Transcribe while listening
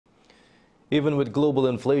Even with global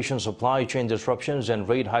inflation, supply chain disruptions, and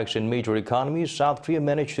rate hikes in major economies, South Korea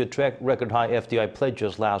managed to attract record-high FDI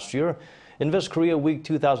pledges last year. Invest Korea Week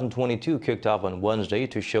 2022 kicked off on Wednesday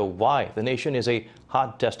to show why the nation is a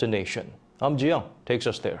hot destination. Eum Ji-young takes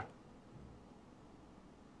us there.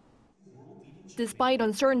 Despite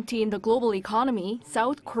uncertainty in the global economy,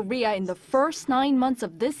 South Korea in the first 9 months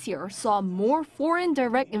of this year saw more foreign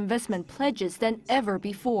direct investment pledges than ever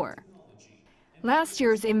before. Last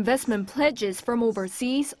year's investment pledges from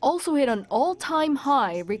overseas also hit an all-time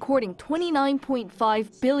high, recording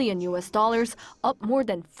 $29.5 billion, up more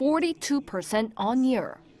than 42% on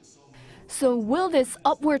year. So will this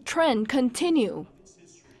upward trend continue?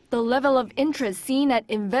 The level of interest seen at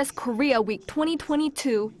Invest Korea Week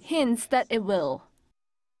 2022 hints that it will.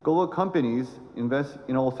 Global companies invest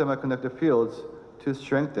in all semiconductor fields to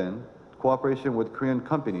strengthen cooperation with Korean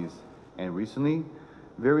companies, and recently,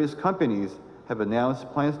 various companies have announced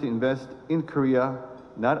plans to invest in Korea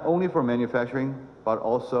not only for manufacturing but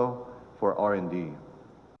also for R&D.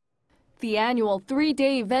 The annual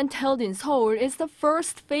 3-day event held in Seoul is the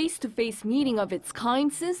first face-to-face meeting of its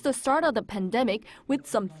kind since the start of the pandemic, with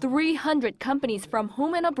some 300 companies from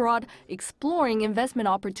home and abroad exploring investment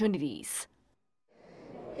opportunities.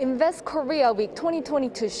 Invest Korea Week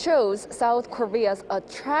 2022 shows South Korea's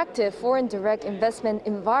attractive foreign direct investment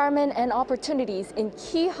environment and opportunities in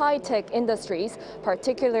key high-tech industries,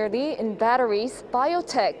 particularly in batteries,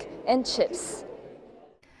 biotech, and chips.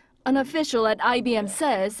 An official at IBM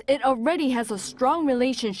says it already has a strong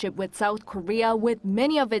relationship with South Korea, with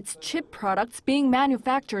many of its chip products being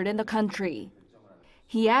manufactured in the country.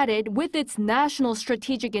 He added, with its national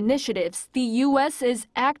strategic initiatives, the U.S. is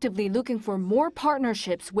actively looking for more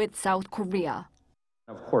partnerships with South Korea.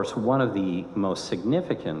 Of course, one of the most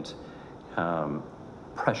significant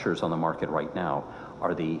pressures on the market right now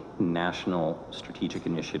are the national strategic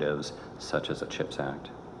initiatives, such as the CHIPS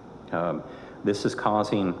Act. This is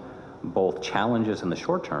causing both challenges in the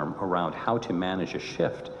short term around how to manage a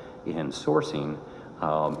shift in sourcing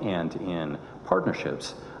and in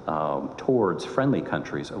partnerships towards friendly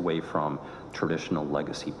countries away from traditional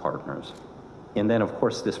legacy partners. And then, of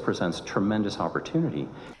course, this presents tremendous opportunity.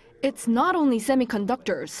 It's not only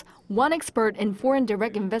semiconductors. One expert in foreign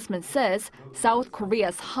direct investment says South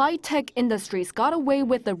Korea's high-tech industries got away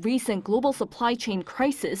with the recent global supply chain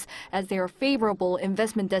crisis as they are favorable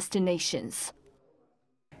investment destinations.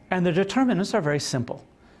 And the determinants are very simple.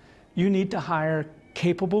 You need to hire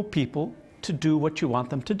capable people to do what you want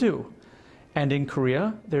them to do. And in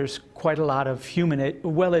Korea, there's quite a lot of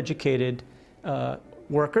well-educated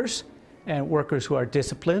workers, and workers who are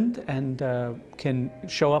disciplined and can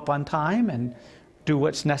show up on time and do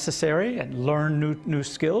what's necessary and learn new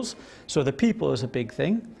skills. So the people is a big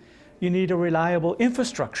thing. You need a reliable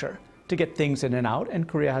infrastructure to get things in and out, and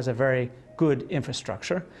Korea has a very good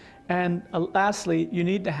infrastructure. And lastly, you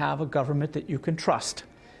need to have a government that you can trust.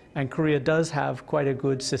 And Korea does have quite a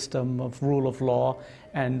good system of rule of law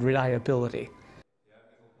and reliability.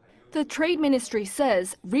 The Trade Ministry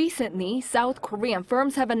says recently South Korean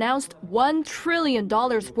firms have announced $1 trillion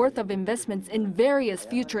worth of investments in various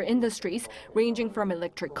future industries, ranging from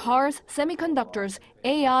electric cars, semiconductors,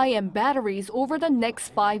 AI, and batteries over the next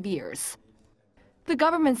 5 years. The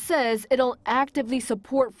government says it'll actively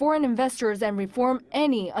support foreign investors and reform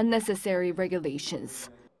any unnecessary regulations.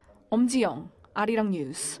 Eum Ji-young, Arirang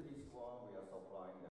News.